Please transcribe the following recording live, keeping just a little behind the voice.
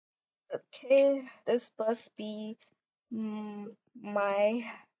Okay, this must be my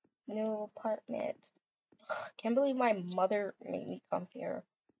new apartment. Can't believe my mother made me come here.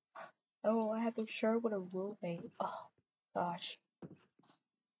 Oh, I have to share with a roommate. Oh, gosh.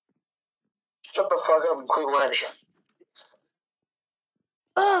 Shut the fuck up and quit whining.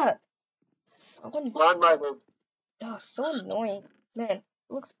 Ugh! So Mind annoying. my room. So annoying. Man, it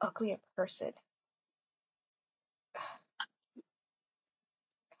looks ugly in person.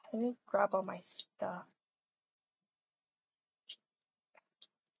 Let me grab all my stuff.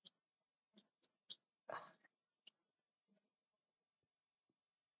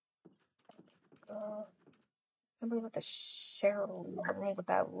 Can't believe I have to share a room with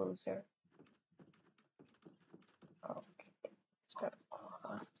that loser. Okay, it's got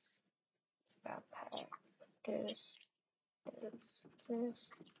gloves. It's got backpack. This,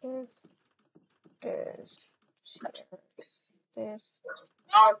 chairs, this.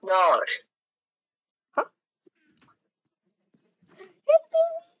 Knock, knock. Huh?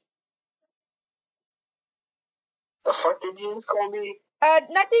 The fuck did you call me?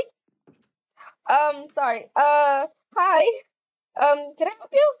 Nothing. Sorry. Hi. Can I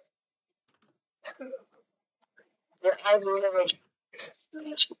help you? Yeah, I remember.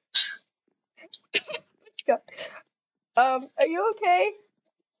 Go. Are you okay?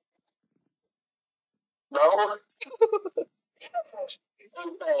 No?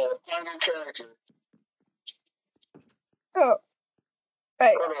 Final character. Oh,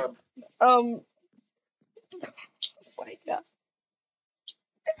 right. Hold on. Oh my God.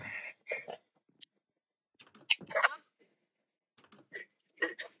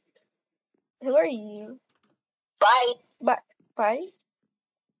 Who are you? Bye. Bye.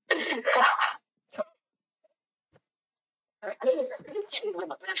 I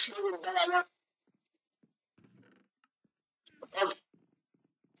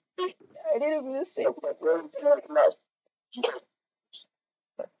didn't even say.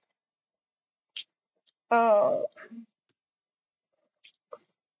 Oh.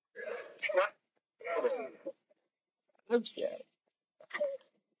 I'm sorry.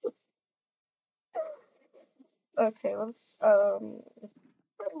 Okay, let's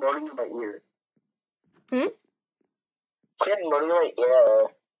Moaning in my ear. Hmm? Quit moaning in my ear.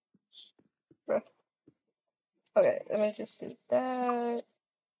 Okay, let me just do that.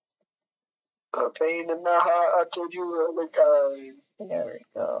 A pain in the heart, I told you all the time. There we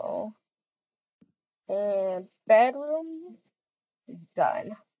go. And bedroom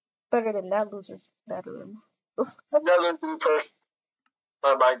done. Better than that loser's bedroom. Another new person.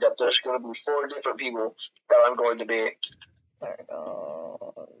 My mind that there's going to be 4 different people that I'm going to be. There we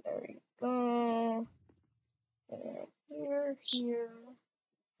go. There we go. And here,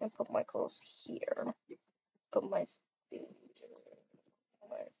 and put my clothes here. Put my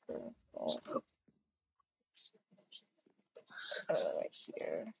microphone right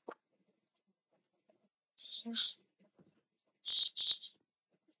here.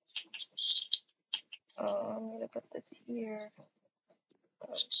 I'm gonna put this here.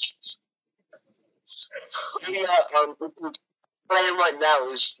 Yeah, playing right now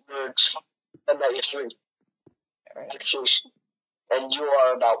is the and that you're doing actually, and you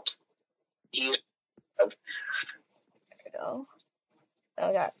are about you. There we go. Now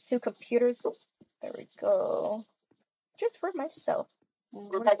I got 2 computers. There we go. Just for myself.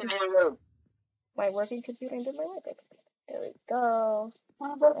 Go back into your room. My working computer and then my working computer. There we go.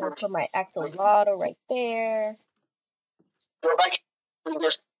 And put my axolotl right there. Go back in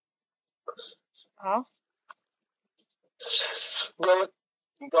this. Huh? Go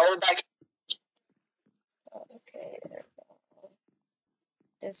back. Okay, there we go.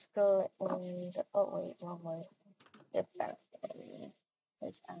 Just go and oh wait, wrong way. Get back there.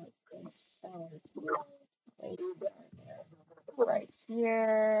 Let's out this right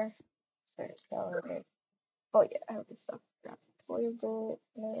here. There we go. There. Oh yeah, I have this stuff. Toilet. There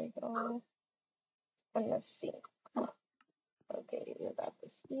we go. And let's see. Okay, we got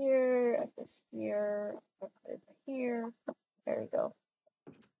this here, and this here, and this here. There we go.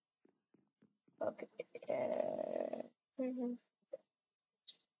 Okay.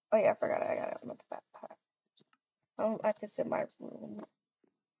 Oh yeah, I forgot I got it in my backpack. At this in my room.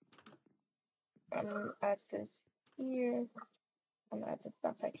 At this here. At this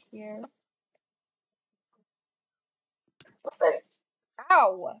backpack here.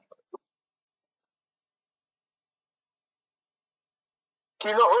 Ow! Do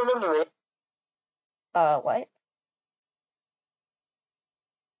you not remember me? What?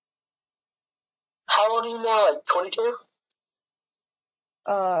 How old are you now? Like 22?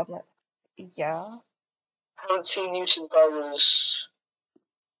 Yeah. I haven't seen you since I was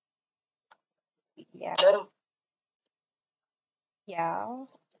Yeah. Tim, Yeah.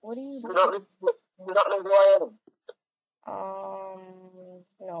 What do you you not know who I am.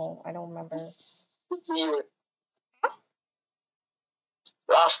 No, I don't remember. You,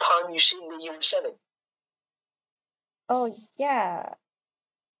 last time you seen me, you were 7. Oh, yeah.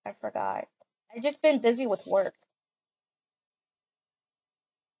 I forgot. I've just been busy with work.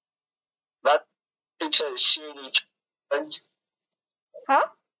 That because seeing and Huh?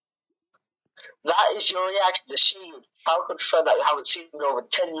 that is your reaction to seeing a childhood friend that you haven't seen in over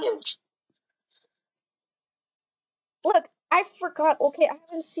 10 years. Look, I forgot. Okay, I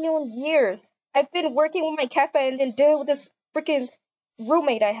haven't seen you in years. I've been working with my cafe and then dealing with this freaking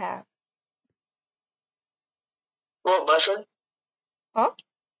roommate I have. What, my friend? Huh?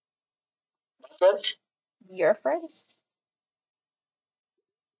 My friend? Your friends?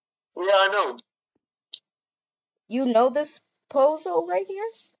 Yeah, I know. You know this Pozo right here?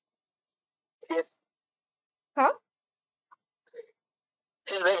 Yeah. Huh?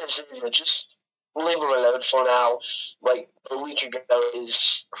 His name is Xavier. Just leave him alone for now. Like, a week ago,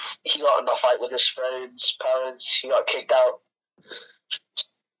 he got in a fight with his friends' parents. He got kicked out.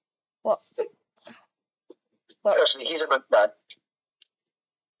 Well, Trust me, he's a good man.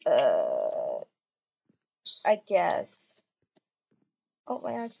 I guess. Oh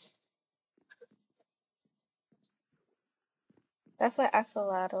my god. That's my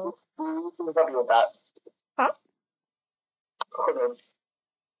axolotl. We'll help you with that. Huh? Hold on.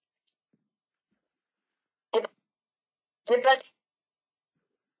 Get back.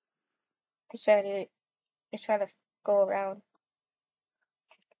 I try to go around.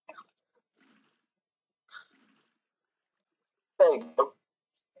 There you go.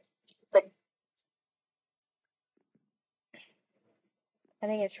 I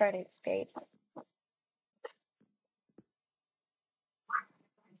think it's trying to escape.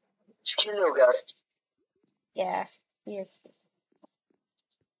 It's a cute little guy. Yeah, he is.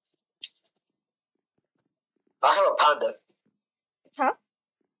 I have a panda. Huh?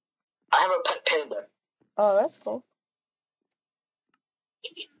 I have a pet panda. Oh, that's cool.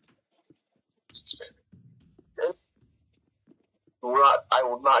 I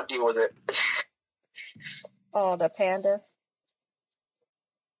will not deal with it. Oh, the panda.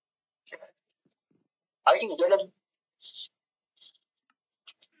 I can get him.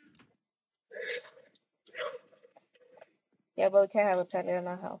 Yeah, but we can't have a panda in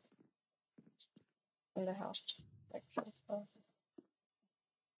our house. In the house. Like, so.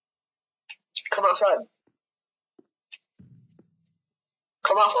 Come outside.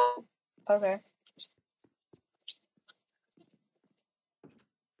 Come outside. Okay.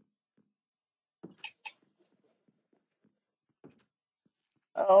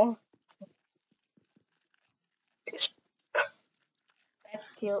 Oh,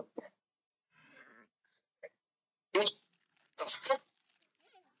 that's cute. It's the fuck.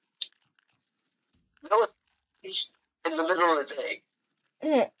 No, it's in the middle of the day.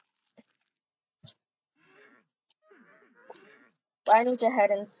 But I need to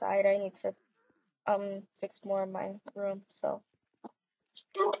head inside. I need to fix more in my room. So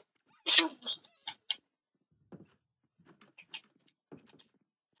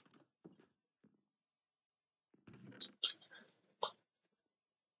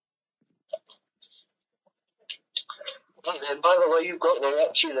And by the way, you've got the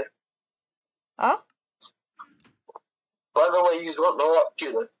right tutor. huh? By the way, you've got the right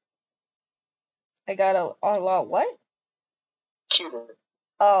tutor. I gotta unlock what? Tutor.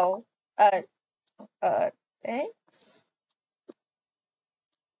 Oh, thanks.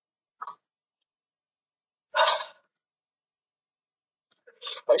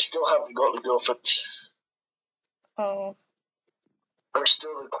 I still haven't got a girlfriend. Oh, I'm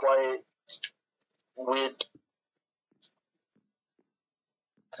still the quiet, weird.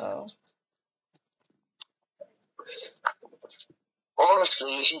 oh,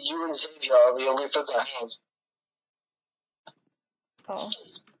 Honestly, you and Xavier are the only friends I have. oh.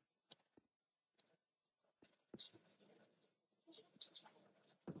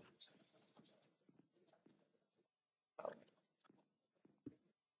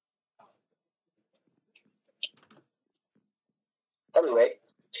 Anyway,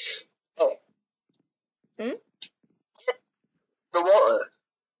 hey, Hmm? the water.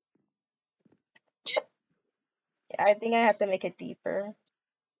 I think I have to make it deeper.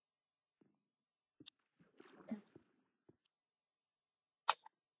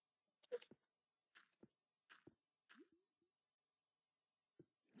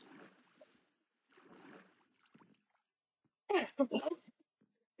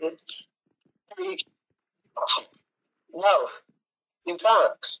 No, you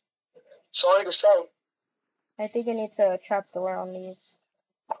can't. Sorry to say. I think I need to trap door on these.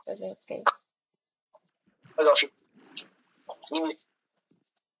 Doesn't escape. I got you.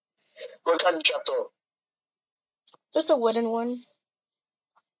 What kind of trapdoor? This is a wooden one.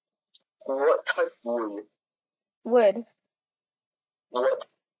 What type of wood? Wood. What?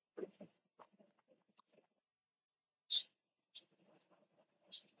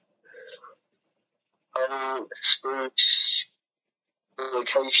 Spruce,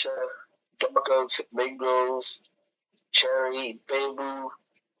 acacia, dark oak, mangrove, cherry, bamboo,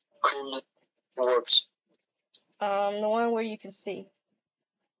 crimson, warps. The one where you can see.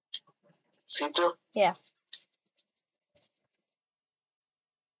 See through? Yeah.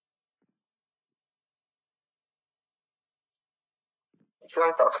 I feel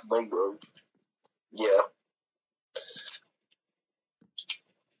like that's mangrove. Yeah.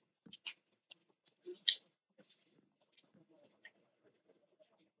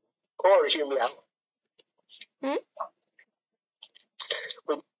 Or hear me out. Hmm?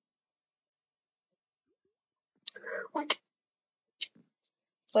 Wait.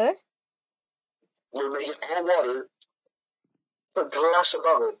 What? We're making all water, put glass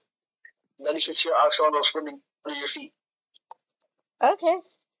above it. And then you can see your axolotl swimming under your feet. Okay.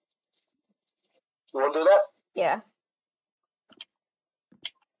 You want to do that? Yeah.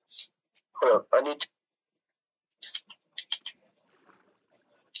 Hold on. I need to.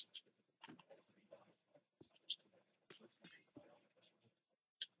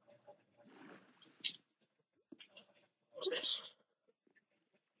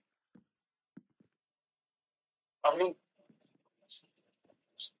 I need.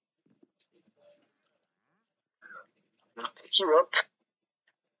 Pick you up.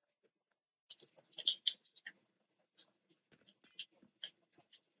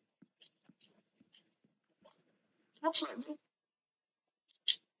 That's not me.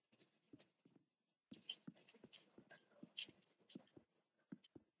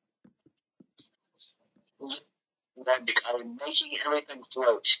 Magic. I'm making everything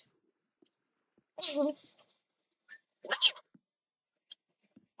float.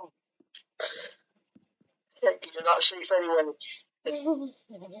 You're not safe anywhere.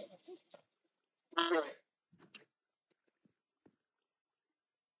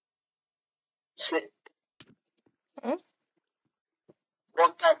 Sit. Hmm?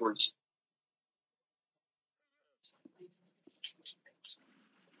 Walk backwards.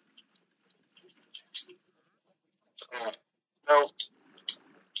 No.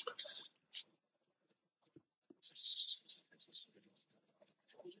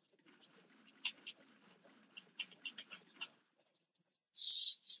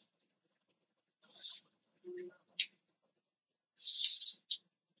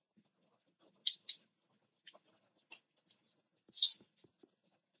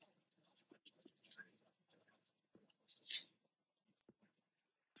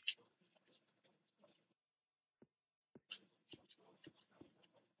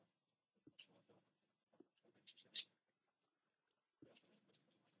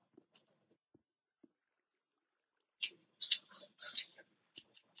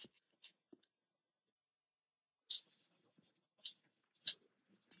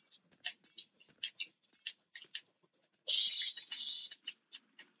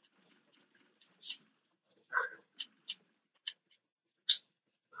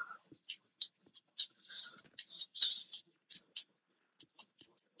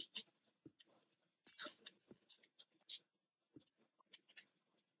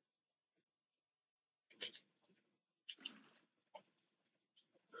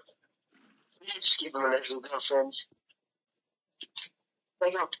 Just keep a relationship with girlfriends.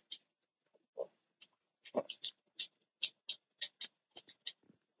 Wake up.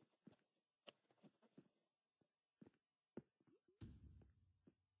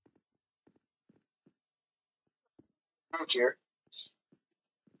 We're here.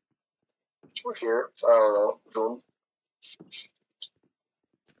 We're here. I don't know. Doing.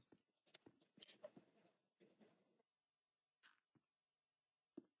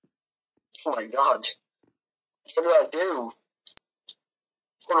 Oh my god. What do I do?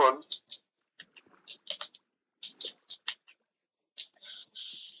 Hold on.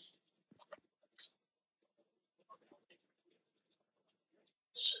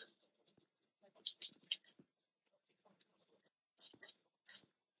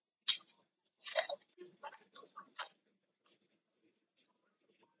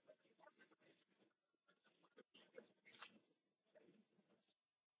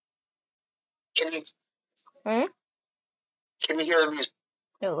 Can you Hmm? can you hear the music?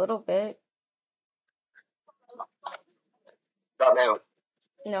 A little bit. Not now.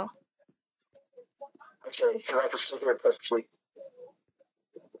 No. Okay, because I can still hear it perfectly.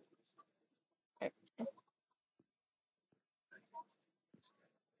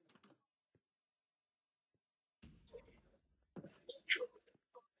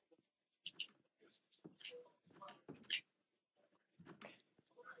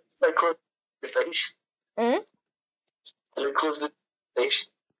 I close the face. Hmm? I close the face.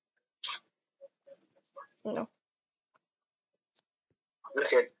 No.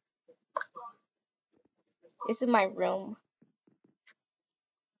 Okay. This is my room.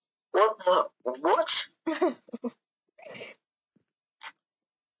 What the? What?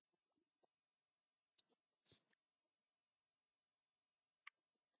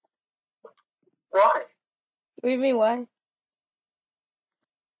 Why? What do you mean, why?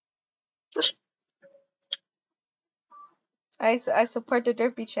 Just I support the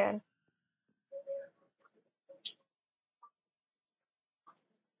Derpy Chan.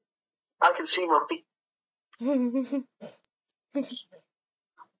 I can see my feet.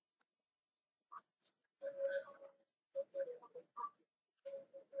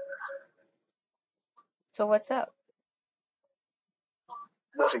 So what's up?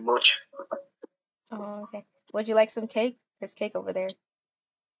 Nothing much. Oh, okay. Would you like some cake? There's cake over there.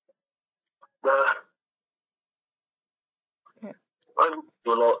 Nah. I'm a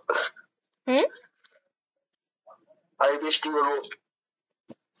lot. Hmm? I missed you a lot.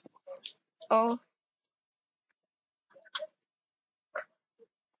 Oh.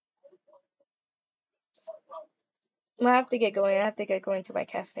 Well, I have to get going. I have to get going to my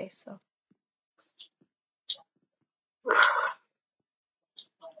cafe, so.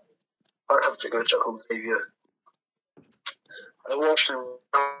 I have to go check on Xavier. I watched him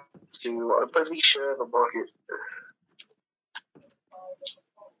to, I'm pretty sure, the market.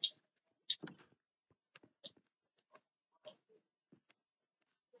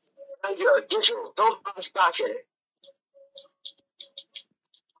 Xavier, get your, don't pass back here.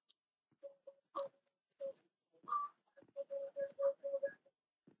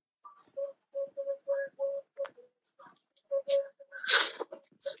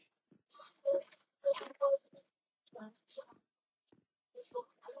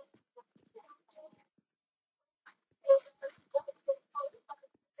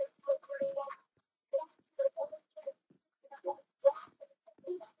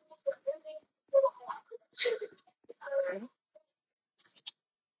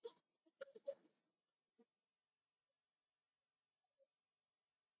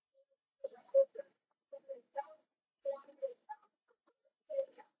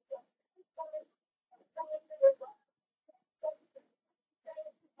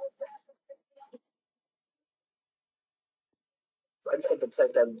 I just had to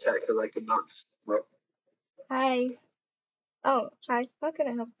take that in check because I could not. Well, Hi. Oh, hi. How can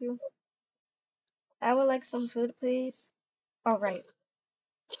I help you? I would like some food, please. All right.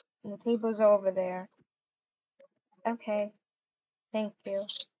 The tables are over there. Okay. Thank you.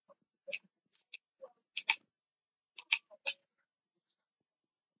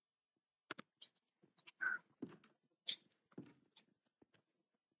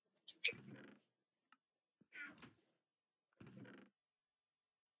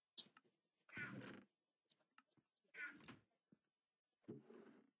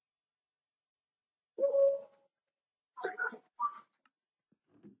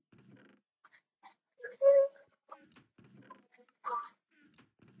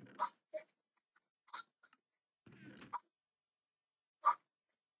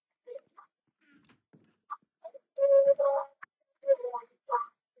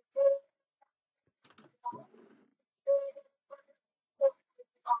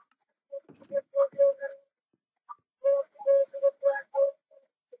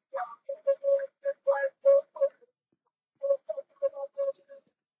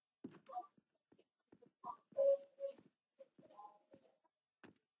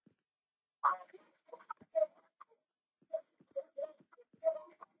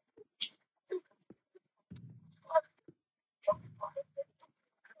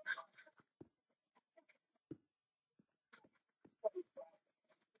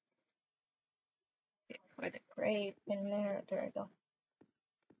 For the grape in there. There we go.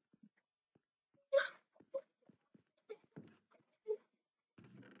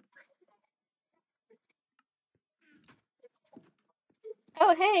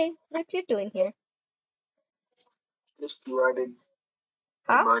 Oh, hey. What you doing here? just writing in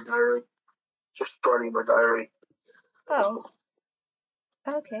Huh? my diary. Just writing my diary. Oh.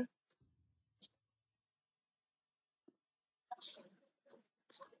 Okay.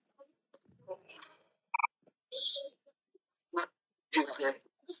 Okay.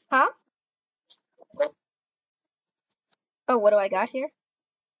 Huh? Oh, what do I got here?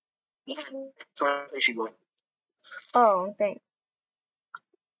 Oh, thanks.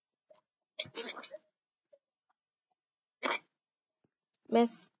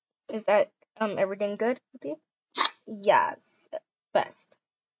 Miss, is that everything good with you? Yes, best.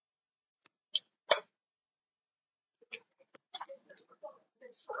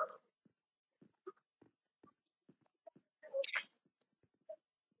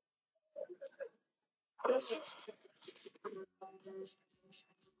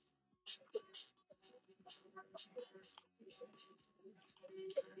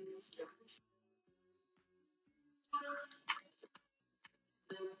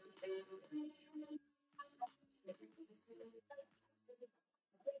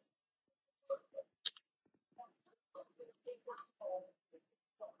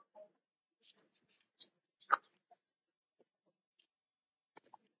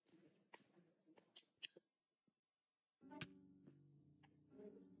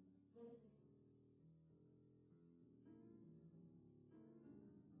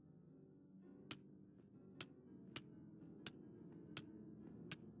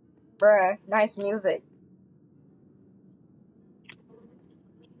 Bruh, nice music.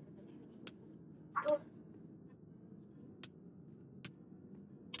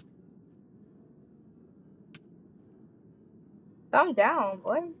 Calm down,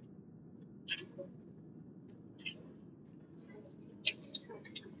 boy.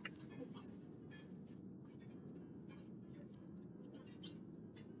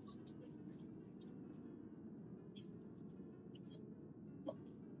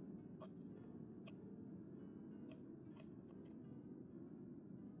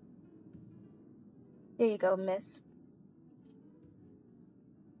 Here you go, miss.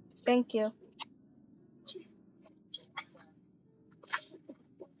 Thank you.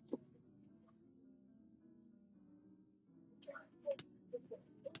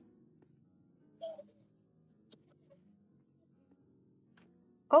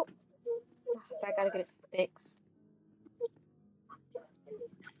 Oh, I gotta get it fixed.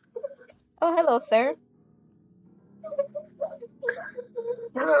 Oh, hello, sir.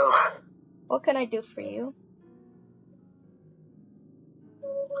 Hello. What can I do for you?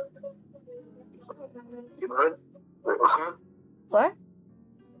 You good? Uh-huh. What?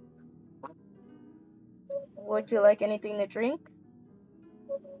 Would you like anything to drink?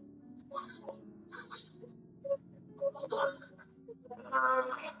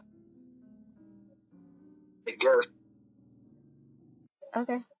 I guess.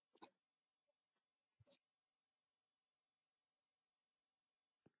 Okay.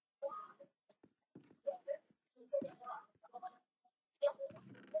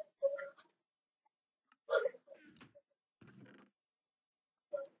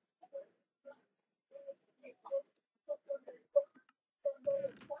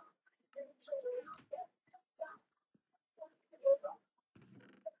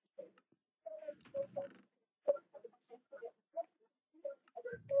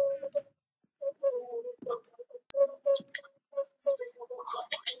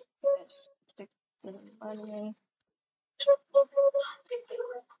 Let's stick the money.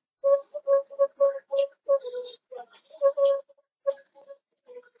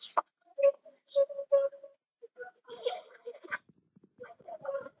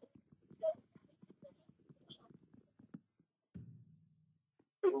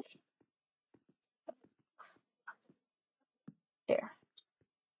 There.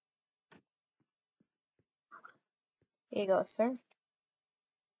 Here you go, sir.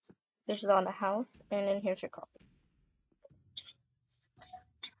 This is on the house, and then here's your coffee.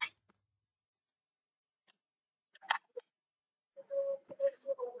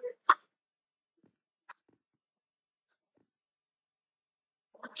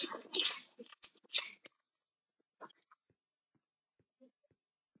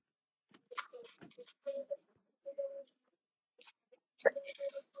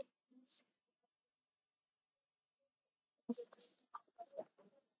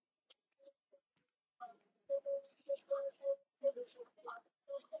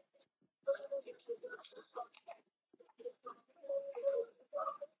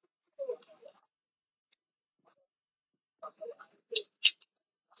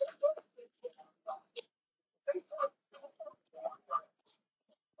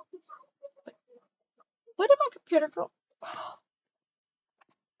 Where did my computer go?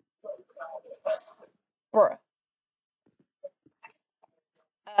 Bruh.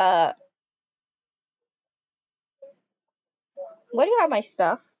 Uh, where do you have my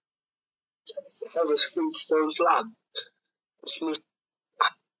stuff? Have a Speedstone's lab.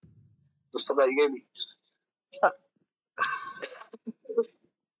 The stuff that you gave me. Uh.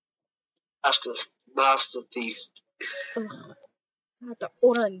 Master thief. Ugh. I have to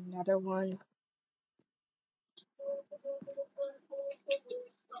order another one.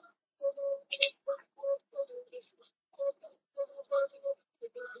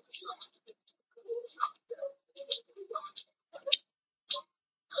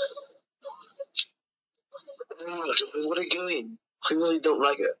 What are you doing? I really don't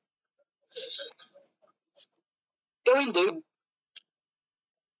like it. Go in, dude.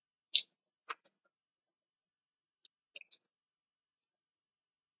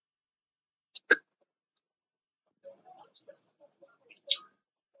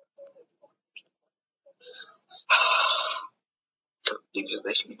 Don't believe he's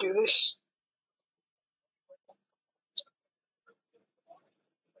making me do this.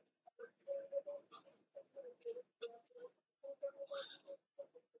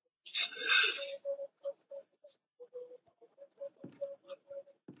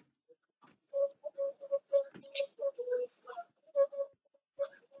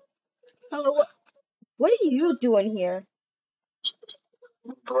 Hello, what are you doing here?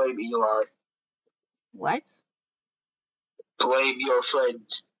 Blame Eli. What? Blame your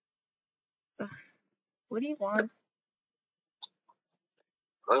friends. What do you want?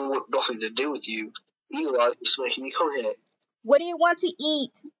 I want nothing to do with you. Eli is making me come here. What do you want to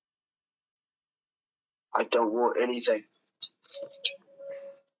eat? I don't want anything.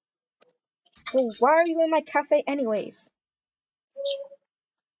 Well, why are you in my cafe anyways?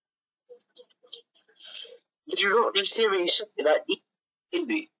 Did you not just hear me say that in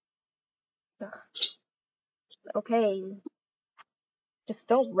me? Ugh. Okay. Just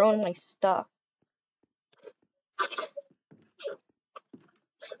don't ruin my stuff.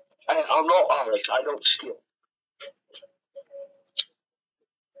 I'm not Alex. I don't steal.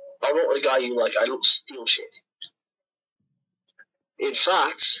 I'm not the guy you like. I don't steal shit. In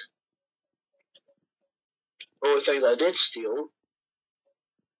fact, the only things I did steal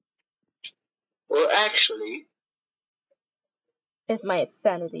were actually... It's my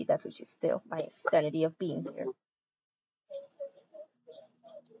insanity, that's what you steal. My insanity of being here.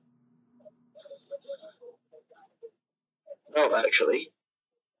 No, actually.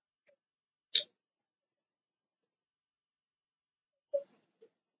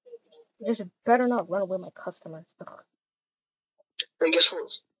 Just better not run away my customers. Ugh. And guess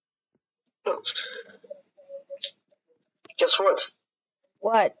what? Oh. Guess what?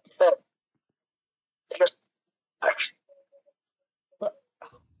 What? Guess actually, Look.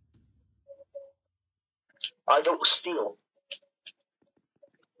 I don't steal.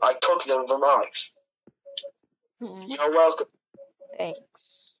 I cook them for Alex. You're welcome.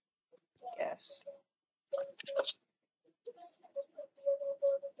 Thanks. Yes.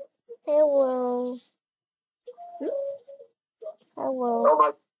 Hello. Hello. Oh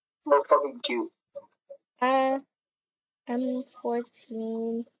my, so fucking cute. I'm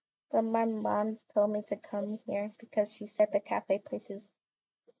 14, but my mom told me to come here because she said the cafe place is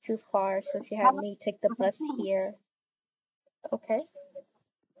too far, so she had me take the bus here. Okay.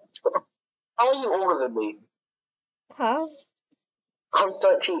 How are you older than me? Huh? I'm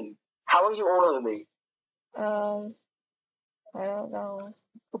 13. How are you older than me? I don't know.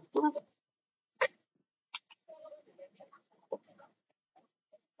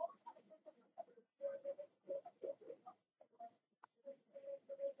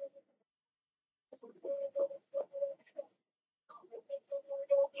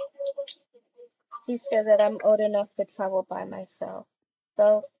 She said that I'm old enough to travel by myself.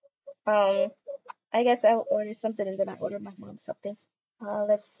 So, I guess I'll order something and then I'll order my mom something.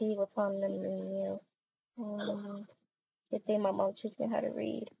 Let's see what's on the menu. Good thing my mom teach me how to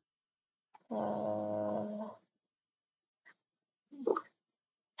read.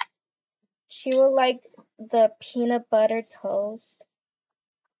 She will like the peanut butter toast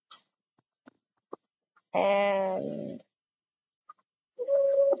and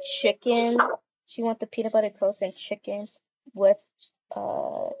chicken. She wants the peanut butter toast and chicken with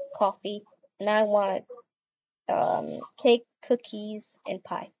coffee. And I want cake, cookies, and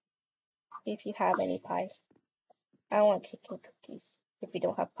pie. If you have any pie. I want cake and cookies if you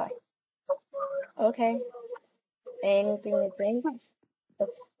don't have pie. Okay. Anything to drink?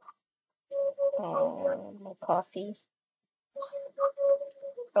 That's my coffee.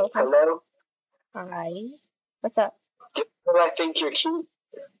 Okay. Hello? Hi. What's up? I think you're cute.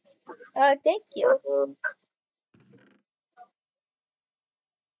 Thank you.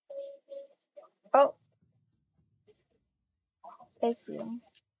 Oh. Thank you.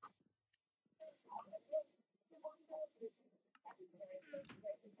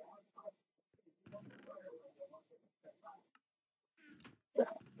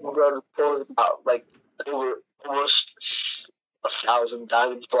 Run pulls out like over almost 1,000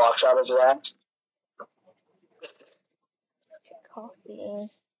 diamond blocks out of that. Coffee.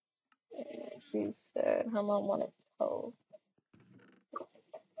 She said her mom wanted toast.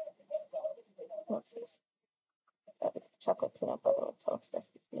 What's this? Chocolate peanut butter toast that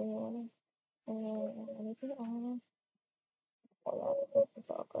she's doing. Anything else? Oh yeah, this is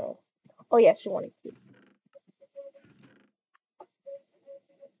all good. Oh yeah, she wanted to.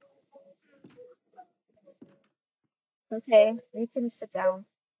 Okay, you can sit down.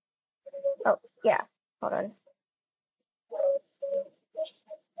 Oh yeah, hold on.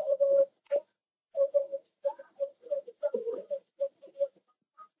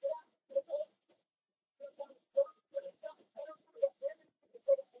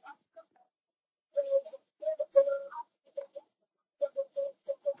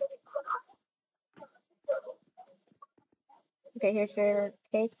 Okay, here's your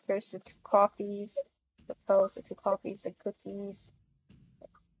cake. Here's the two coffees, the toast, the two coffees, the cookies.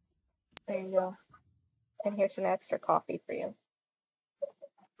 There you go. And here's some extra coffee for you.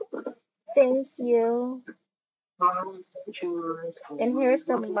 Thank you. And here's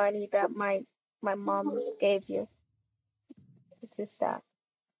the money that my mom gave you. It's just that.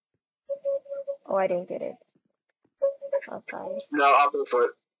 Oh, I didn't get it. Okay. No, I'll pay for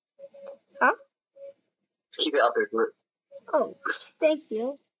it. Huh? Keep it up there for it. Oh, thank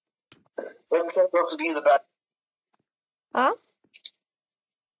you. I'm supposed to be in the back. Huh?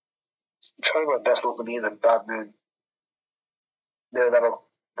 I'm trying my best not to be in a bad mood. No, that'll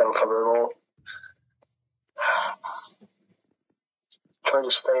cover it all. Trying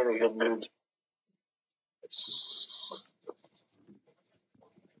to stay in a good mood.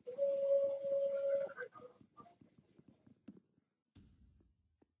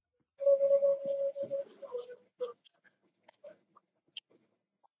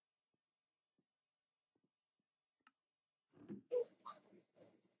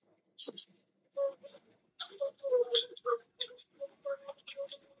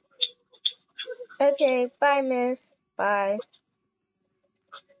 Okay, bye, miss. Bye.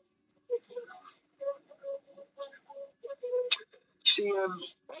 See,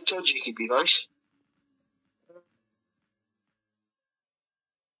 I told you he'd be nice.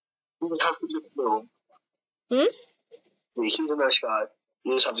 You would have to get to know him. Hmm? He's a nice guy.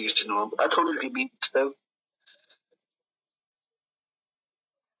 You just have to get to know him. I told him he'd be nice, though.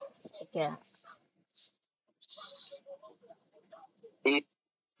 Yeah.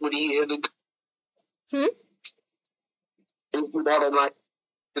 Would he in a Hmm? not a night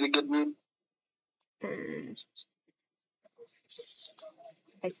in a good mood?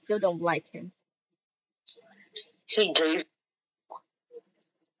 I still don't like him. He gave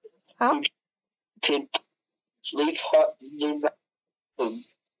Huh? to leave her in him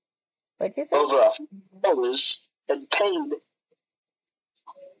What'd you say? over $1,000 and paid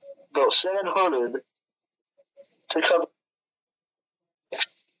about $700 to come.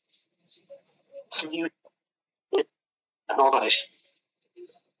 Can you? Not nice.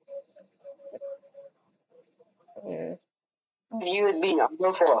 Mm. You and me, I'm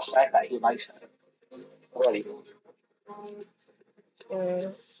going for a fact that he likes it. Already.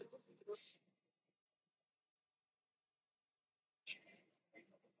 Mm.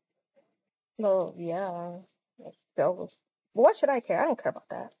 Well, yeah. So, what should I care? I don't care about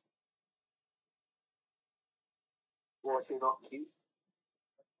that. Was he not cute?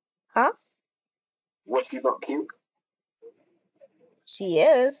 Huh? Was he not cute? She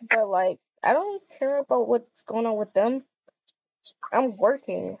is, but like, I don't care about what's going on with them. I'm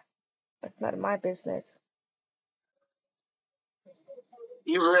working. That's not my business.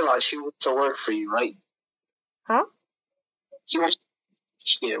 You realize he wants to work for you, right? Huh? He wants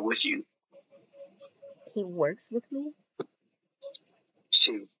to be here with you He works with me?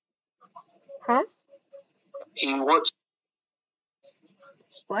 too. Huh? He wants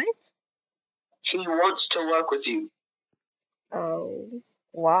What? to work with you Oh,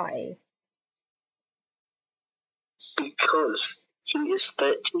 why? because he is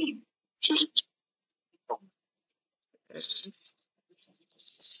 13. He's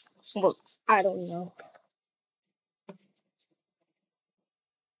Look, I don't know.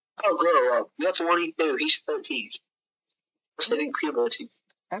 oh grow up. That's what he do. He's 13. Sitting puberty.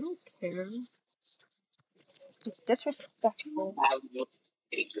 I don't care. He's disrespectful.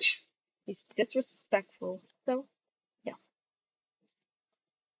 English. He's disrespectful. So, yeah.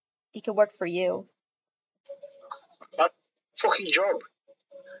 He could work for you. That fucking job.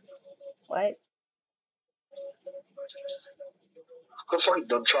 What? I'm fucking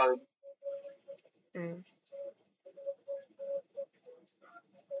done trying. Mm.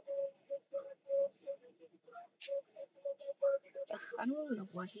 I don't know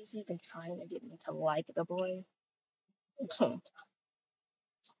what he's even trying to get me to like the boy.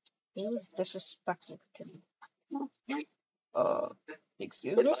 He was disrespectful to me. Uh,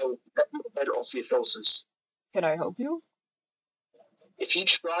 excuse me? Better off your forces. Can I help you? If you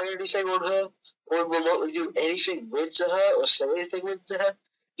try anything on her, or remotely do anything with to her, or say anything with to her,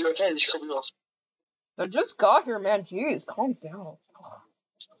 your head is coming off. I just got here, man. Jeez, calm down.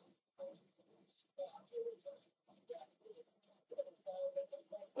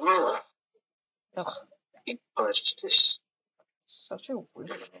 Ugh. Ugh, Injustice. such a weird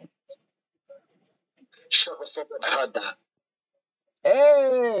name. Shut the fuck up. I heard that.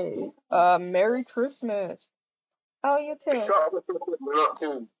 Hey, Merry Christmas. Oh, you too. Shut up. We're not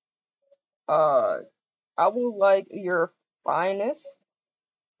cool. I would like your finest,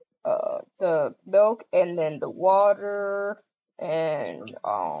 the milk and then the water and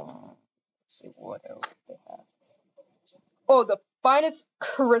let's see what else they have. Oh, the finest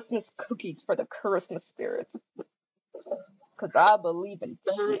Christmas cookies for the Christmas spirit. Cause I believe in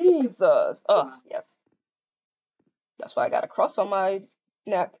Jesus. Oh, yes. That's why I got a cross on my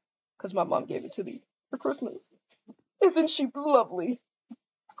neck. Cause my mom gave it to me for Christmas. Isn't she lovely?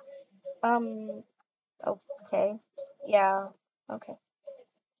 Okay. Yeah. Okay.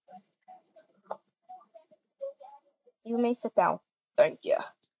 You may sit down. Thank you.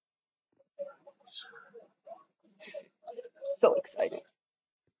 So exciting.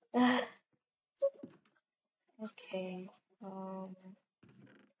 Okay.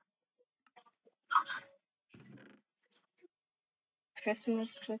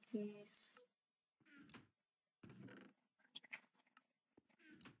 Christmas cookies.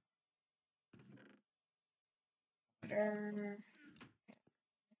 Butter.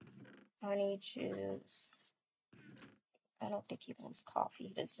 Honey juice. I don't think he wants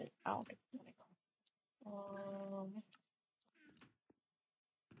coffee, does it? I don't think he wants coffee.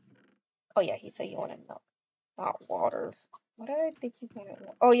 Oh yeah, he said he wanted milk, not water. What did I think he wanted?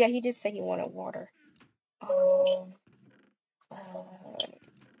 Oh yeah, he did say he wanted water. Oh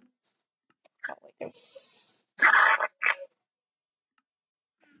wait, there's.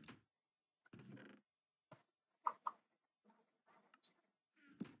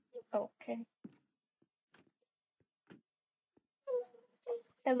 Okay.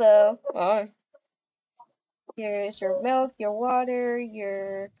 Hello. Hi. Here's your milk, your water,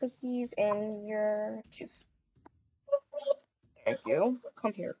 your cookies, and your juice. Thank you.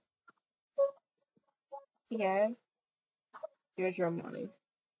 Come here. Yeah. Here's your money.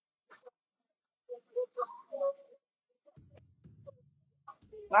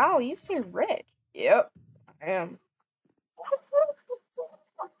 Wow, you seem rich. Yep, I am.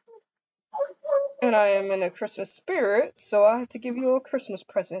 And I am in a Christmas spirit, so I have to give you a Christmas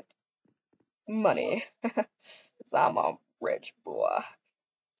present. Money. 'Cause I'm a rich boy.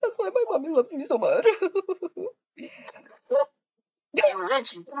 That's why my mommy loves me so much. You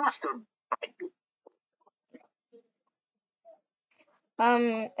rich bastard.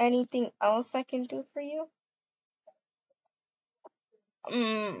 Anything else I can do for you?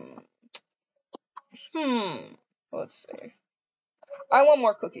 Mm, let's see. I want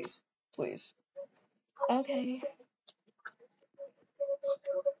more cookies, please. Okay.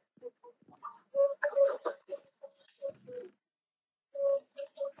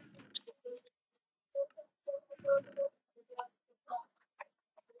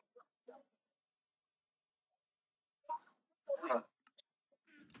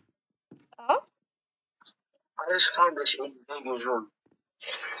 Oh? I just found this in Xavier's room.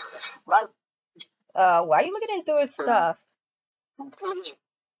 Like, Why are you looking into his stuff?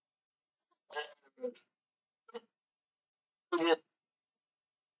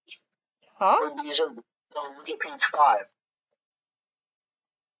 Huh? Look at page 5.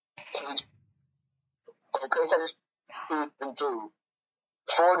 Okay, so just 2 and 3.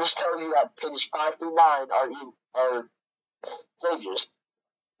 4 just tells you that pages 5 through 9 are Xavier's.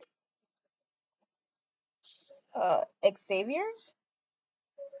 Xavier's?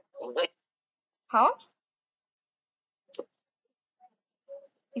 Okay? Huh?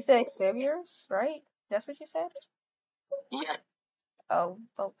 You said Xavier's, right? That's what you said? Yeah. Oh,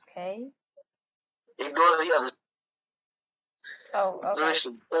 okay. Ignore the others. Oh, okay.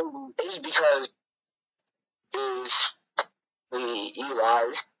 Listen, it's because is the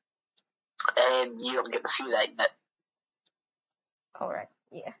Eli's, and you don't get to see that yet. Alright,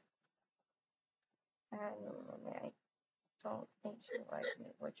 yeah. I don't think she likes me,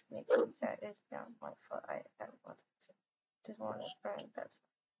 which makes me sad. It's not my fault. I just want to friend. That's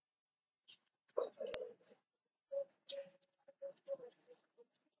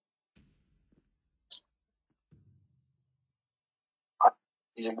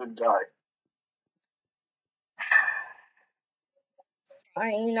He's a good guy.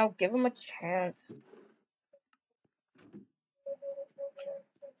 Fine, I'll give him a chance.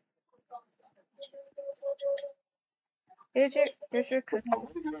 Here's your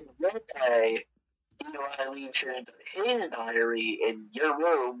cookies. Okay. Eli leaves his diary in your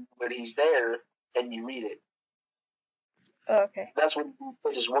room when he's there, and you read it. Oh, okay. That's when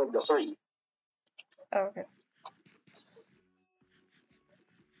pages 1 to 3. Oh, okay.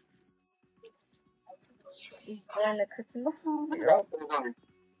 You put on the cookies. Here.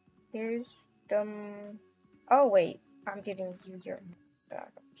 Here's them. Oh wait, I'm giving you your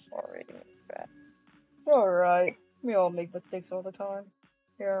back. I'm sorry. It's alright. We all make mistakes all the time.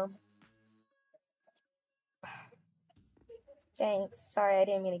 Here. Thanks. Sorry, I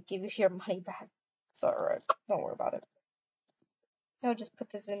didn't mean to give you your money back. It's alright. Don't worry about it. I'll just put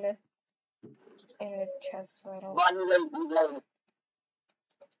this in the chest so I don't.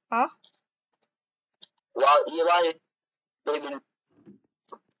 Huh? Well, Eli, maybe.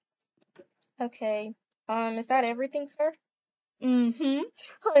 Okay. Is that everything, sir? Mm-hmm.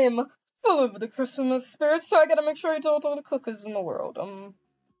 I am full of the Christmas spirit, so I gotta make sure I told all the cookers in the world.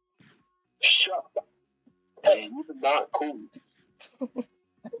 Shut up. You're not cool.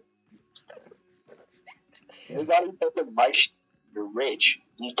 You gotta fucking like you're rich.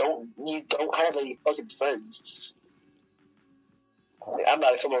 You don't have any fucking friends. I'm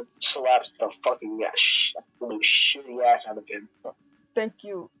not gonna slap the fucking shitty ass out of him. Thank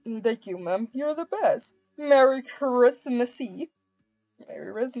you, ma'am. You're the best. Merry Christmassy.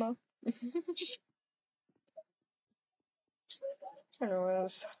 Merry Risma.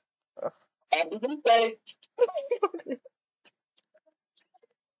 Anyways. Happy birthday.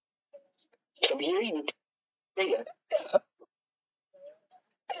 Come here, you. Yeah.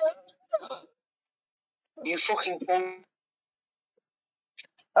 You fucking fool.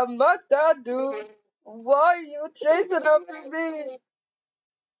 I'm not that dude. Why are you chasing after me?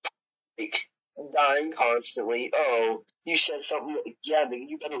 Like, dying constantly. Oh, you said something. Yeah, then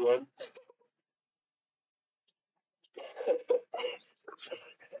you better run.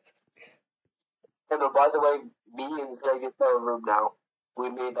 And by the way, me and Greg get a room now. We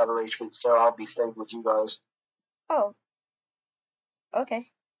made that arrangement, so I'll be staying with you guys. Oh.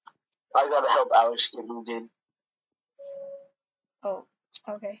 Okay. I gotta help Alex get moved in. Oh.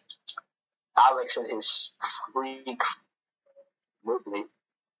 Okay. Alex and his freak roommate.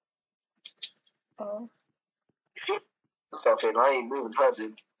 Oh. Fucking, I ain't moving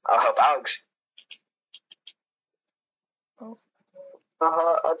cousin. I'll help Alex. Oh.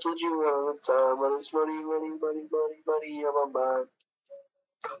 I told you all the time, but it's money on my mind.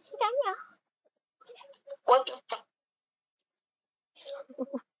 What the fuck?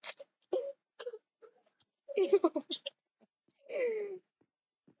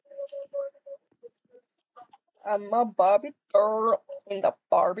 I'm a Barbie girl in the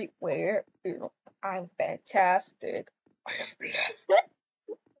Barbie wear. I'm fantastic. I am blessed.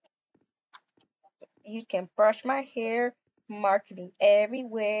 You can brush my hair, marketing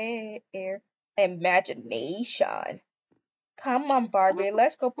everywhere. Imagination. Come on, Barbie,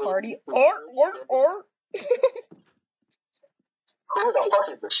 let's go party. Or. Who the fuck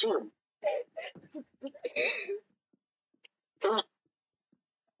is the shoe?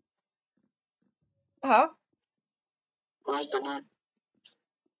 Huh? Who's the new?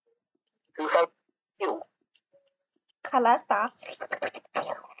 Who has you? Kalata.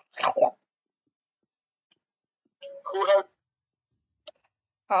 Who has?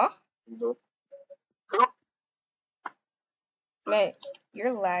 Huh? Who? Man,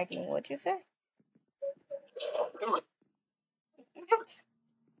 you're lagging. What'd you say? Who? What?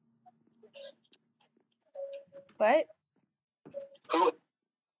 What? Who?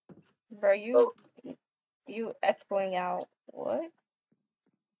 Bro, you echoing out. What?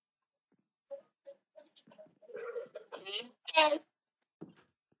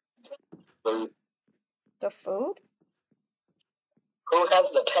 The food? Who has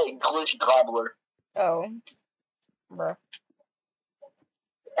the peg glitch gobbler? Oh. Bruh.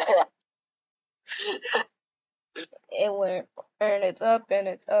 It went, and it's up, and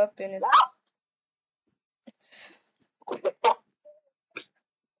it's up, and it's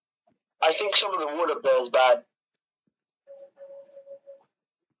I think some of the wood up there is bad.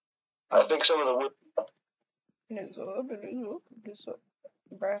 I think some of the wood. and it's up, and it's up, and it's up.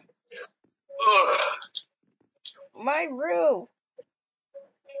 Bruh. My roof!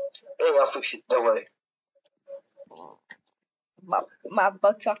 Hey, I'll fix it. Don't worry. My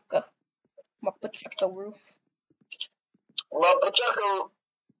bachaka. My bachaka roof. My Pacheco,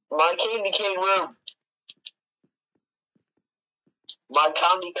 my candy cane room. My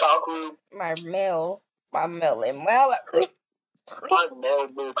county cock room. My mail and mail. My mail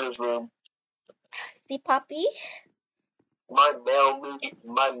milker's room. See, puppy? My mail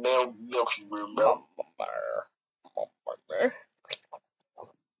milking room, bro.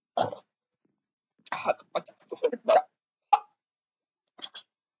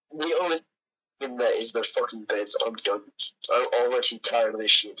 The only thing in that is their fucking beds. I'm done. I'm already tired of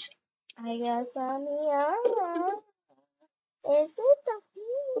this shit. I got Sonia. Is it the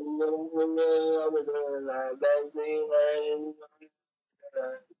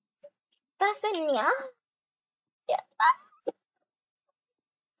Tasnia?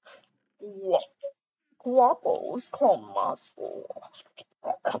 Guapos como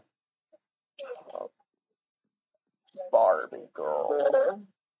Barbie girl.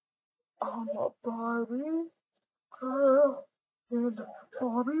 I'm a Barbie girl in the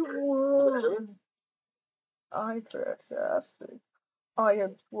Barbie world. I'm fantastic. I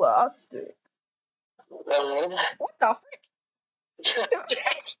am plastic. What the frick?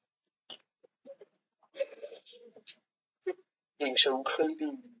 Being so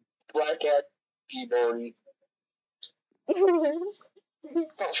creepy, black at Peabody.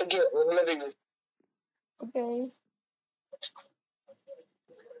 Don't forget, we're living with. Okay.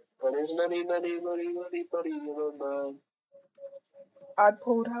 What is money in your mind? I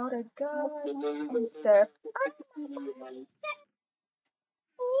pulled out a gun and said, I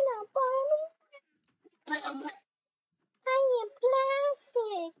am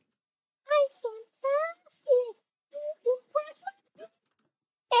plastic. I'm fantastic.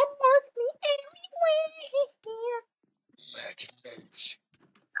 It marks me everywhere. Imagination.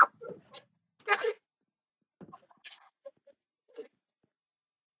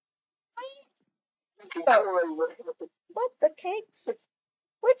 What the cakes?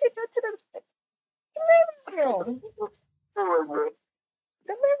 Where'd you go to the living room?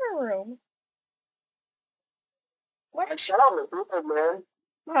 The living room. I said I was the cool man.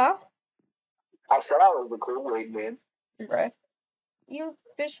 Huh? I said I was the cool man. Right. You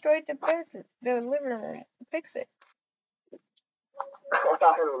destroyed the bedroom, the living room. Fix it. I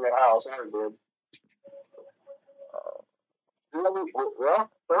thought he was in the house. I did.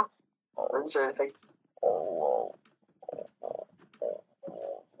 Well, I didn't say anything.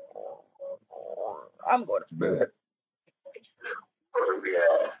 I'm going to bed. Oh,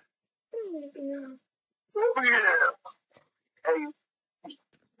 yeah. Oh, yeah. Hey.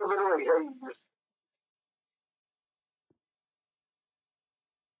 Literally, hey.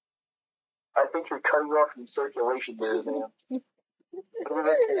 I think you're cutting off your circulation there, man.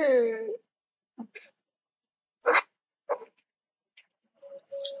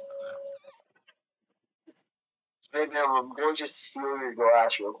 Hey, man, I'm going to steal your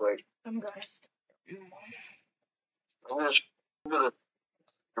glass real quick. I'm ghost. I'm going to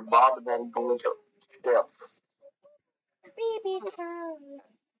your mom and then go into step. Baby child.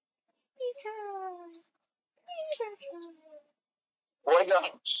 Baby child. Baby child. Why not?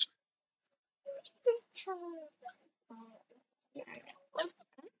 Baby child.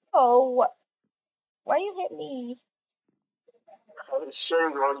 Oh, why you hit me? I was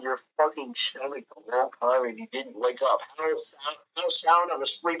sitting on your fucking stomach the whole time and you didn't wake up. How sound of a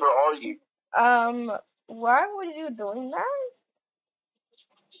sleeper are you? Why were you doing that?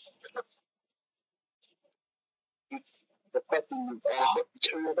 The fucking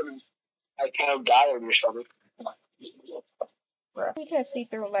I kind of died on your stomach. You can't see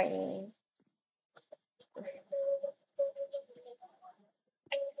through lightning.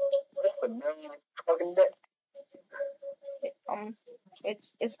 Fucking dead.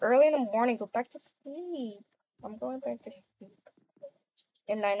 It's early in the morning. Go back to sleep. I'm going back to sleep.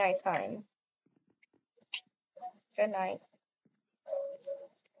 In night time. Good night.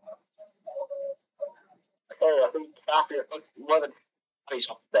 Hey, I think after 11, he's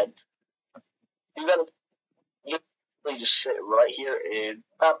off the bed. You gotta just sit right here and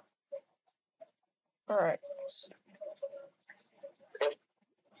up. Alright.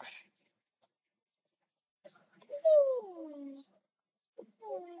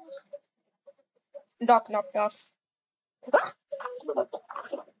 Knock.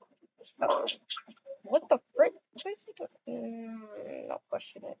 What the frick? What is he doing? Not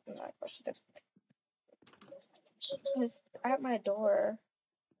question it. Not question it. He's at my door.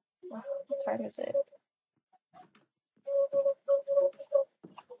 What time is it?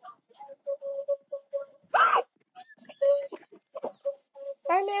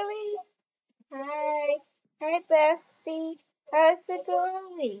 Hi, Millie. Hi. Hi, Bessie. How's it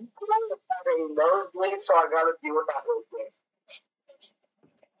going? So I gotta deal with that real quick.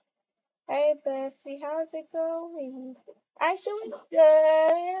 Hey, Bessie. How's it going? I'm doing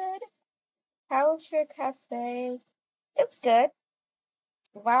good. How's your cafe? It's good.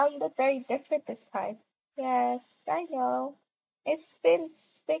 Wow, you look very different this time. Yes, I know. It's been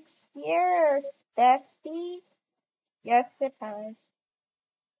 6 years, bestie. Yes, it has.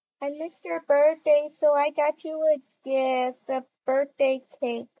 I missed your birthday, so I got you a gift, a birthday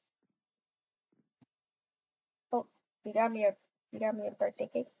cake. Oh, you got me a birthday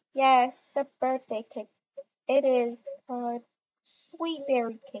cake. Yes, a birthday cake. It is called sweet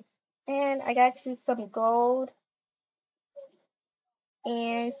berry cake. And I got you some gold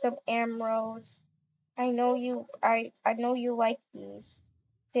and some emeralds. I know you like these.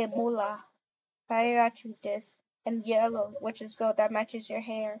 The moolah. I got you this. And yellow, which is gold, that matches your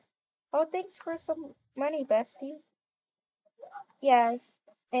hair. Oh, thanks for some money, bestie. Yes.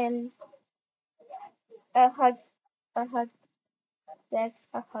 And a hug, a hug, yes,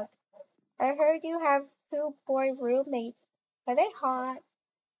 a hug. I heard you have two boy roommates. Are they hot?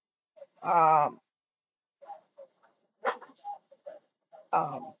 Um,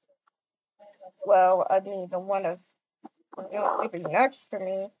 um, well, I mean, the one of living next to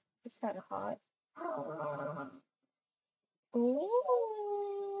me is kind of hot. Ooh,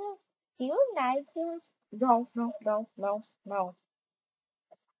 do you like him? No, no, no, no, no.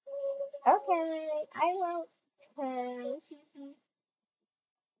 Okay, I won't.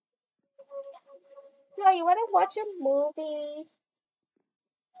 No, you want to watch a movie?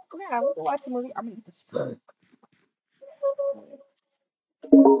 Yeah, we can watch a movie. I mean, this.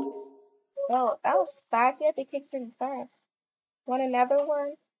 Oh, that was fast. You had to kick pretty fast. Want another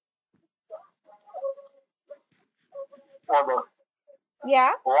one? Emma,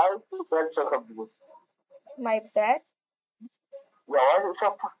 Yeah, why is your bed so comfortable? my bed. Yeah, why is it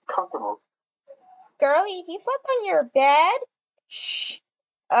so comfortable? Girlie, he slept on your bed? Shh.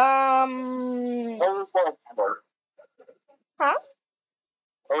 Only for an hour. Huh?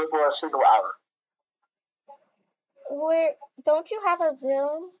 Only for a single hour. Where, don't you have a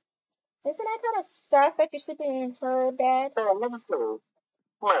room? Isn't that kind of sus that you're sleeping in her bed? Hey, let me see. Come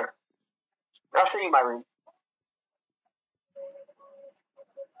here. I'll show you my room.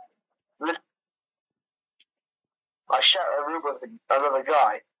 Listen, I share a room with another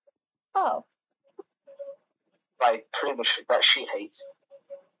guy. Oh, Like, pretty much that she hates.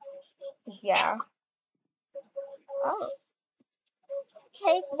 yeah. Oh,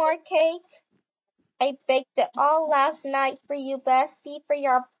 cake, more cake. I baked it all last night for you, Bessie, for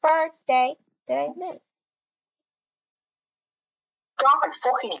your birthday. Did I miss? God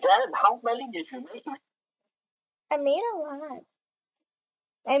fucking damn, how many did you make? I made a lot.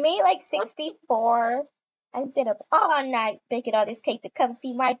 I made like 64. I stayed up all night baking all this cake to come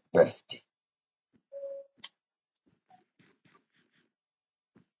see my birthday.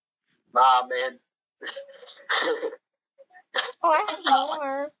 Nah, man. Oh, I have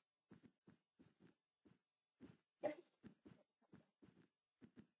more.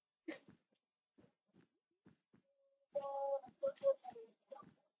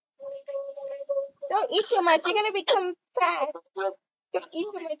 Don't eat too much. You're gonna become fat. Don't eat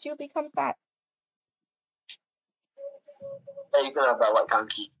too much. You'll become fat. Yeah, you can have that white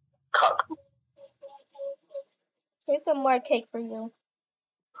kanky cup. Here's some more cake for you.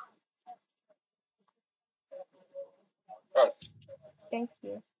 Hey, Thank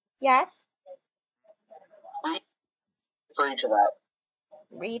you. Yes? read 3 to that.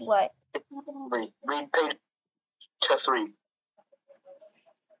 Read what? Read page to 3.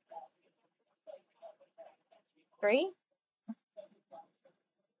 3?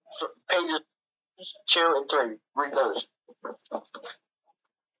 So, pages 2 and 3. Read those.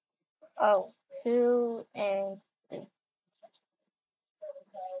 Oh, 2 and 3.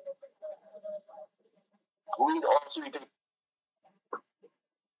 Read all 3 pages.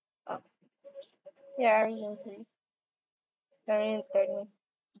 Oh. Yeah, I read 3. I read 30.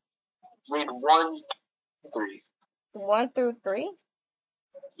 Read 1 to 3. 1 through 3?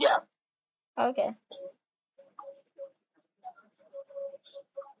 Yeah. Okay.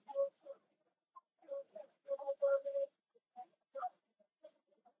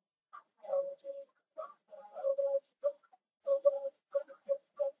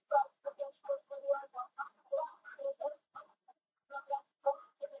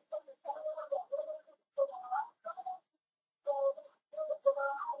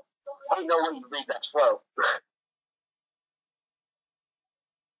 I know when you read that slow.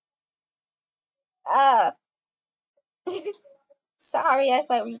 Ah. Sorry if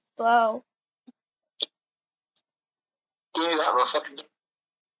I read slow. Give me that motherfucker.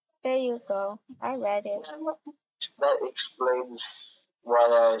 There you go. I read it. That explains why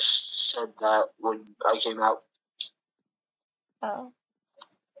I said that when I came out. Oh,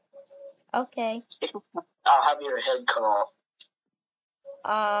 okay. I'll have your head cut off.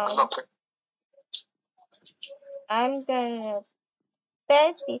 I'm not I'm gonna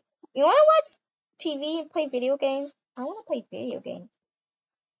bestie. You wanna watch TV and play video games? I wanna play video games.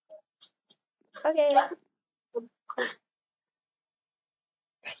 Okay.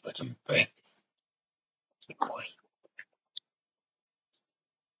 Let's put some breakfast. Boy.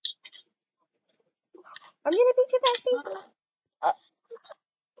 I'm gonna beat you, bestie.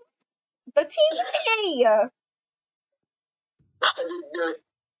 The TV! I didn't do it.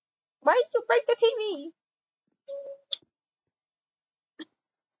 Why did you break the TV?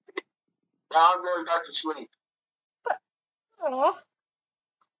 Now I'm going back to sleep. Oh.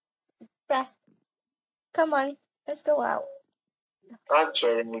 Come on, let's go out. I'm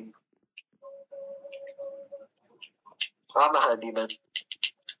kidding. I'm not a demon.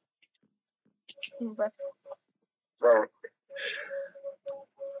 Bruh. There.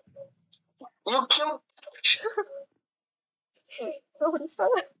 You killed. Nobody saw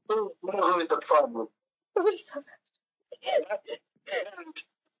that. Who is the problem? Nobody saw that.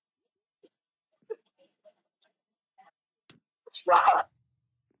 Stop.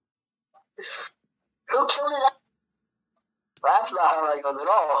 Who killed it? That's not how that goes at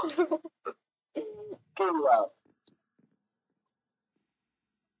all. Get you out.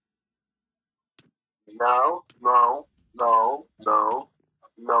 No, no, no, no,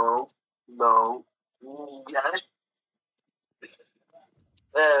 no, no. Yes.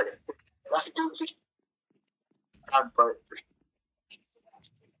 There. I'm burnt.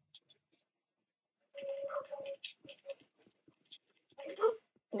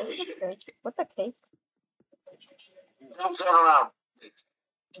 What the cake? Don't turn around.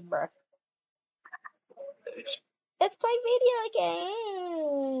 Bruh. Let's play video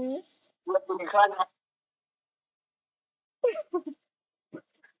games.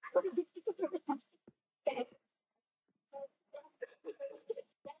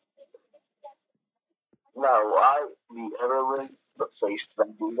 No, I the ever the face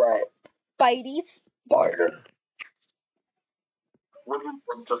that do that. Bitey Sparta. What do you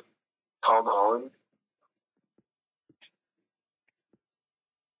think of Tom Holland?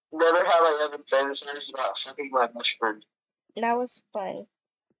 Never have I ever fantasized about fucking my best friend. That was fun.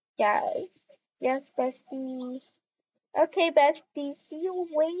 Yes. Yes, bestie. Okay, bestie. See you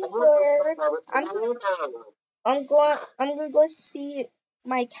later. I'm gonna go see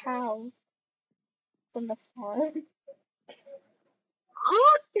my cows from the farm.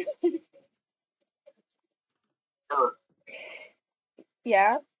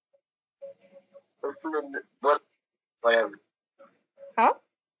 Yeah. What? Whatever. Huh?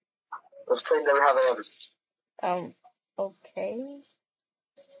 Let's play Never Have I Ever. Okay.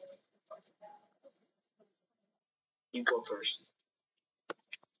 You go first.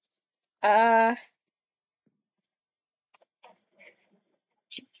 Okay,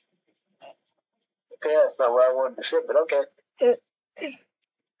 that's not what I wanted to ship, but okay.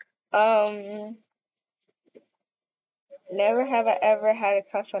 Never have I ever had a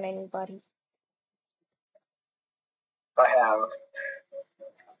crush on anybody. I have.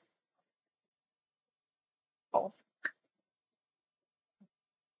 Oh.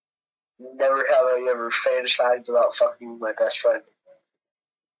 Never have I ever fantasized about fucking my best friend.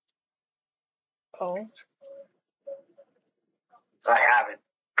 Oh. I haven't.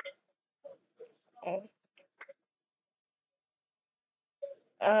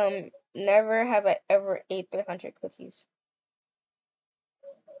 Oh. Never have I ever ate 300 cookies.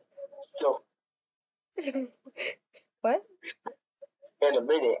 So. What? In a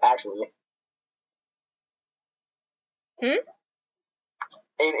minute, actually. In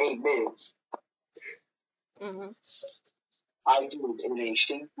 8 minutes. I do it in a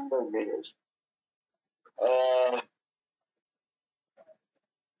single minute.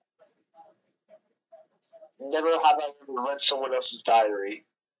 Never have I ever read someone else's diary.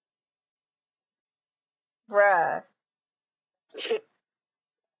 Bruh.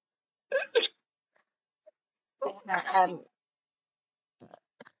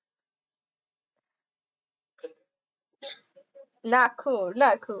 Not cool.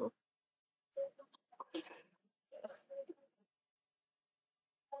 Not cool.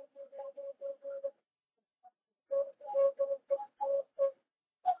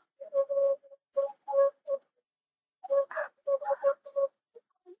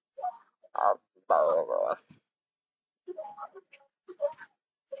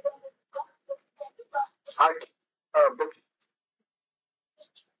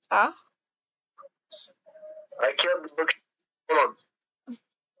 Huh? I killed the book. Hold on.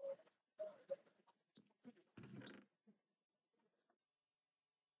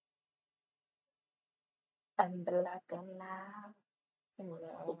 I'm black and now.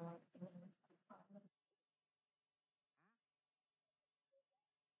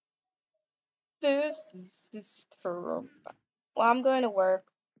 This is true. Well, I'm going to work.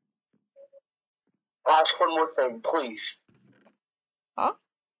 Ask one more thing, please. Huh?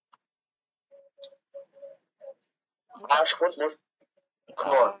 Ask one more.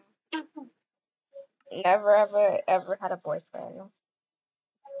 Come on. Never ever had a boyfriend.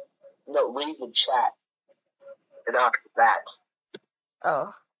 No, read the chat. And after that.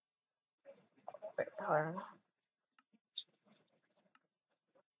 Oh. Wait, hold on.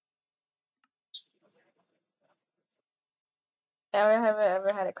 Never have I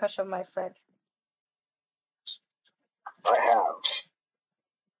ever had a crush on my friend. I have.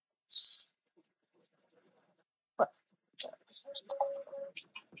 What?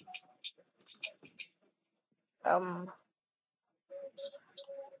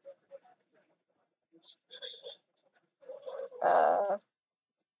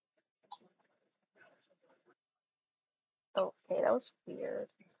 Okay, that was weird.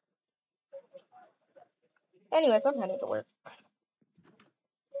 Anyways, I'm heading to work.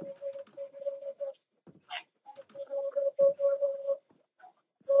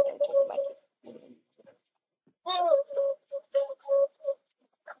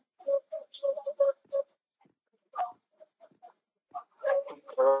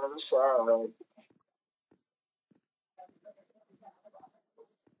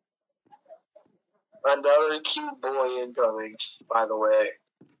 Another cute boy incoming, by the way.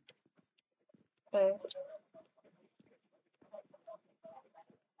 Okay.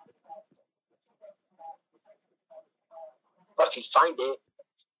 Okay, find it.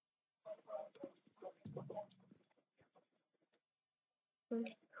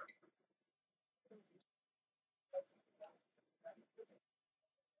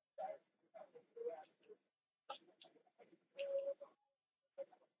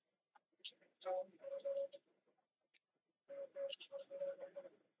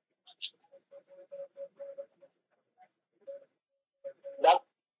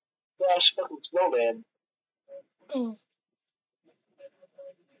 That's fucking snowman.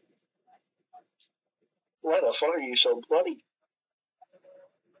 Why the fuck are you so bloody?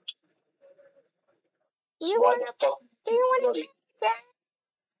 Do you want to bloody?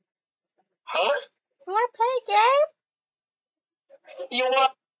 Huh? You want to play a game? You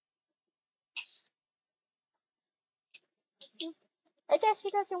want? I guess he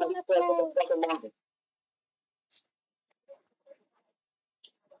doesn't want to play.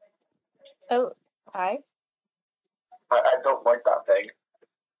 Oh, hi. I don't like that thing.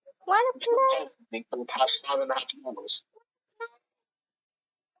 Want to play? For the past 5.5 hours.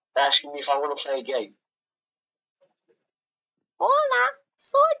 Asking me if I want to play a game. Hola,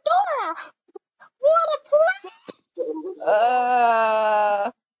 soy Dora. Want to play? No.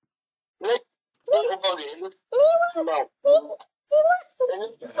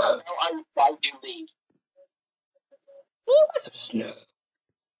 I invite you leave. He wants some snow.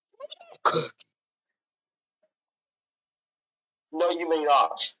 Cook. No, you may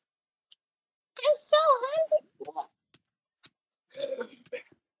not. I'm so hungry.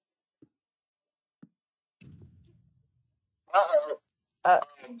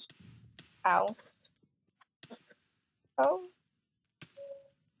 Ow. Oh.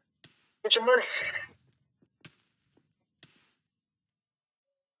 Get your money.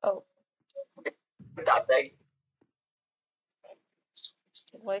 Oh. That thing.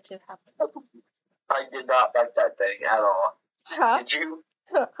 What just happened? I did not like that thing at all. Huh? Did you?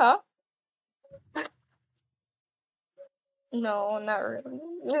 Huh? No, not really.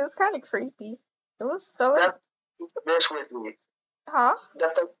 It was kind of creepy. It was so. This with me. Huh?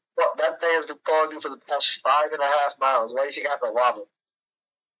 That thing has been following you for the past 5.5 miles. Why do you think I have the lava?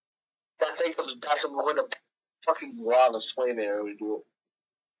 That thing comes back and with a fucking lava flame arrow to do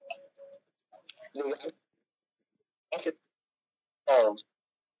it. I could.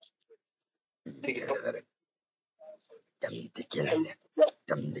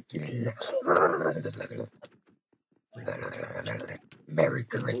 Merry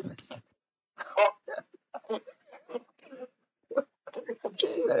Christmas.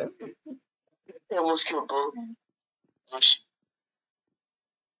 I almost killed both.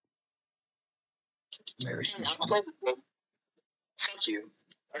 Merry Christmas. Thank you.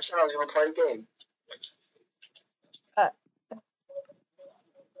 I said I was going to play a game.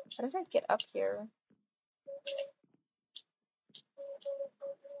 How did I get up here?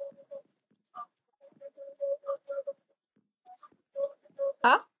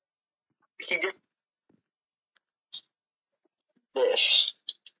 Huh? He just this.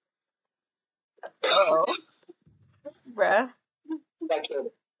 Oh. that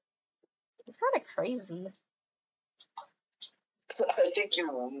kid. It's kind of crazy. I think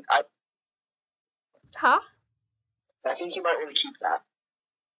Huh? I think you might want to keep that.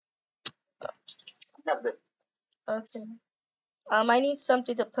 Have it. Okay. I need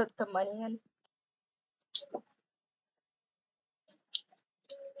something to put the money in.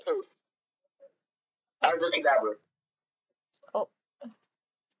 Abracadabra. Oh.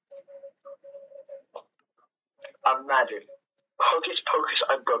 I'm magic. Hocus pocus,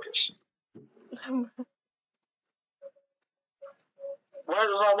 I'm brocus. Where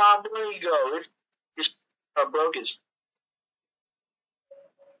does all my money go? It's brocus.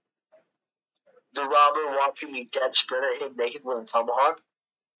 The robber watching me dead sprint at him naked with a tomahawk.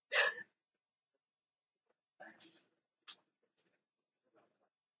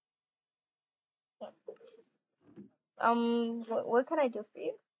 What can I do for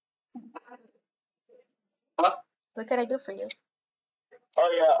you? Huh? What can I do for you?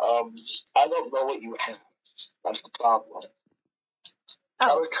 Oh yeah, I don't know what you have. That's the problem. I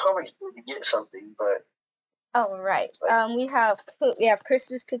Oh, was coming here to get something, but oh right. We have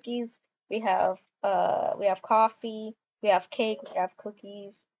Christmas cookies. We have coffee. We have cake. We have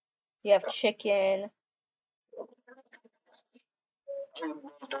cookies. We have chicken. I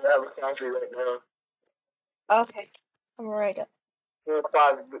don't have a coffee right now. Okay. Alright. If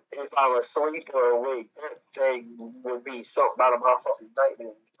I was asleep or awake, that thing would be something out of my fucking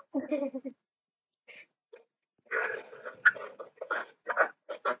nightmare.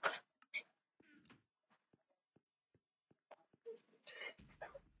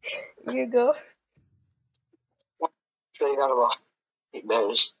 Here you go. Thing out of my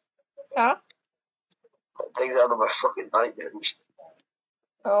nightmares. Huh? Things out of my fucking nightmares.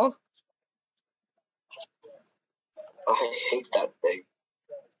 Oh. I hate that thing.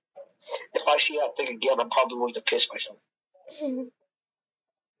 If I see that thing again, I'm probably going to piss myself.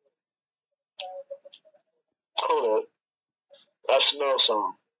 Hold on. That snow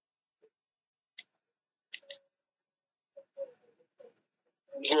song.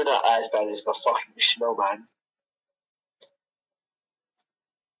 You're not as bad as the fucking snowman.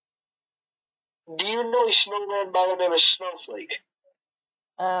 Do you know a snowman by the name of Snowflake?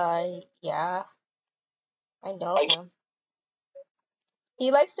 Yeah. I know Like, him. He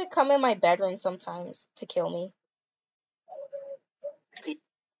likes to come in my bedroom sometimes to kill me.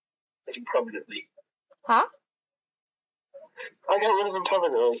 permanently. Huh? I got rid of him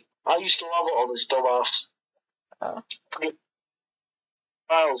permanently. I used to love all this dumbass. Oh.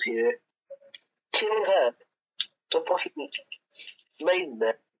 Miles here. Killing her. The fucking maiden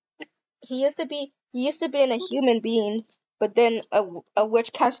there. He used to be a human being, but then a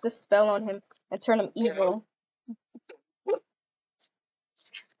witch cast a spell on him and turned him evil.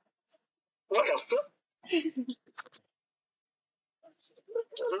 What the fuck?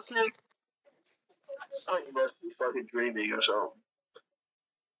 It's like, I must be fucking dreaming or something.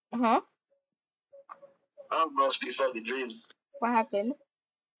 Huh? I must be fucking dreaming. What happened?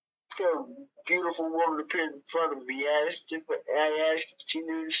 A beautiful woman appeared in front of me. I asked if she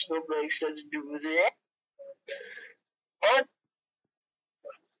knew the snowflake had to do with it. And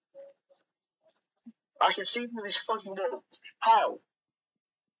I can see through these fucking notes. How?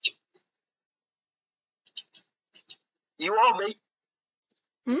 You all make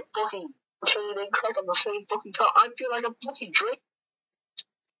fucking cocaine and crack on the same fucking time. I feel like I'm fucking drink.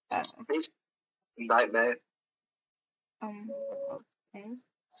 It's nightmare. Okay.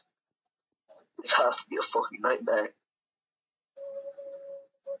 This has to be a fucking nightmare.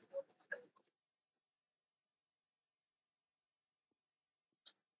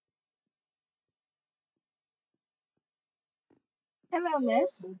 Hello,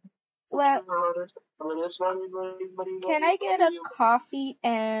 miss. Well, can I get a coffee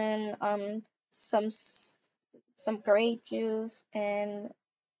and some grape juice and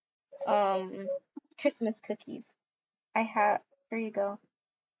Christmas cookies? Here you go.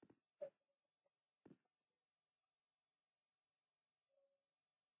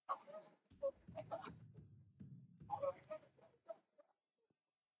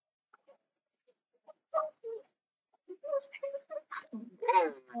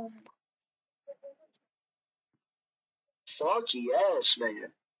 Fucky ass,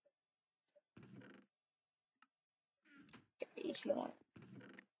 man. If you want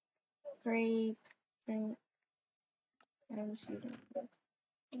grape and sweet.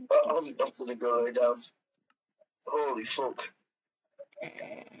 I'm gonna go lay down. Holy fuck.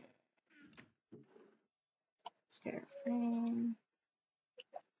 Scaraframe.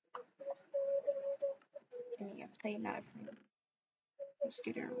 Give me a play knife. Let's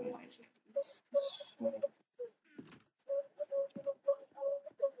get her one.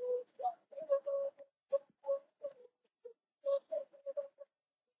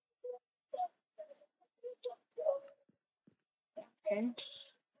 Okay.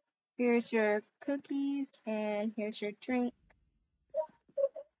 Here's your cookies and here's your drink.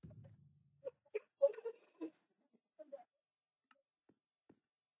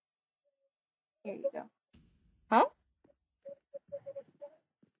 Here you go. Huh?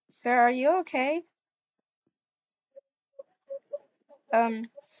 Sir, are you okay?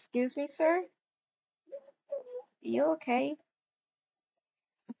 Excuse me, sir? You okay?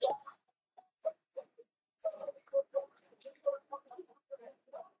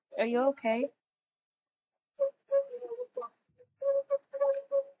 Are you okay?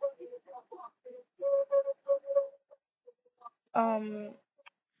 Um,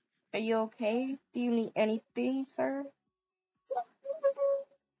 are you okay? Do you need anything, sir?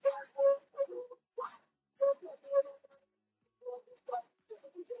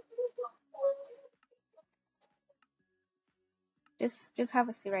 Just have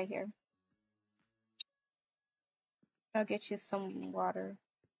a seat right here. I'll get you some water.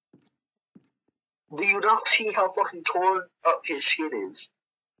 Do you not see how fucking torn up his skin is?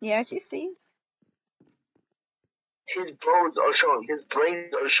 Yeah, she sees. His bones are showing. His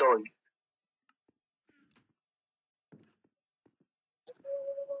brains are showing.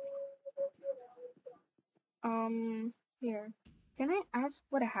 Here. Can I ask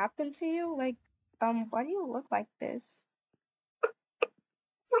what happened to you? Like, why do you look like this?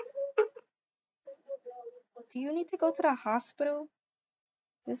 Do you need to go to the hospital?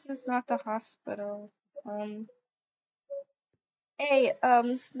 This is not the hospital. Hey,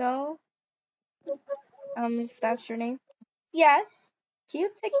 Snow, if that's your name. Yes. Can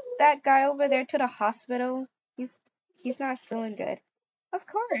you take that guy over there to the hospital? He's not feeling good. Of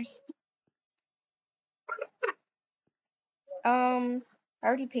course. I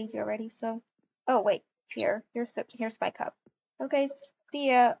already paid you already, so. Oh wait, here's my cup. Okay, see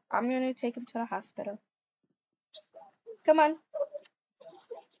ya. I'm gonna take him to the hospital. Come on,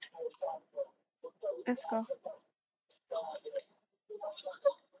 let's go.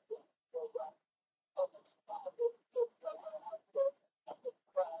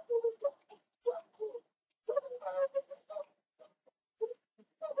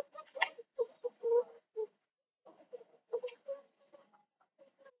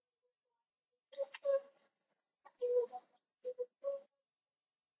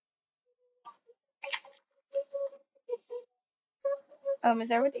 Is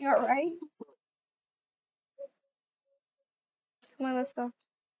everything alright? Come on, let's go.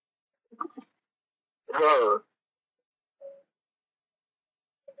 Her.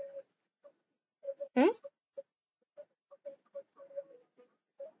 Hmm?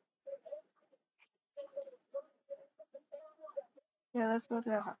 Yeah, let's go to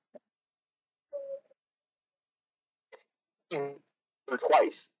the hospital. Or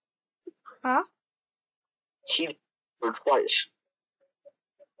twice. Huh? He or twice.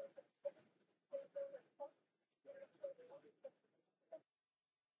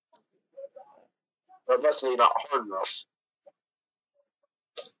 Unless they're not hard enough.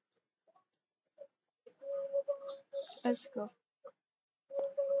 Let's go.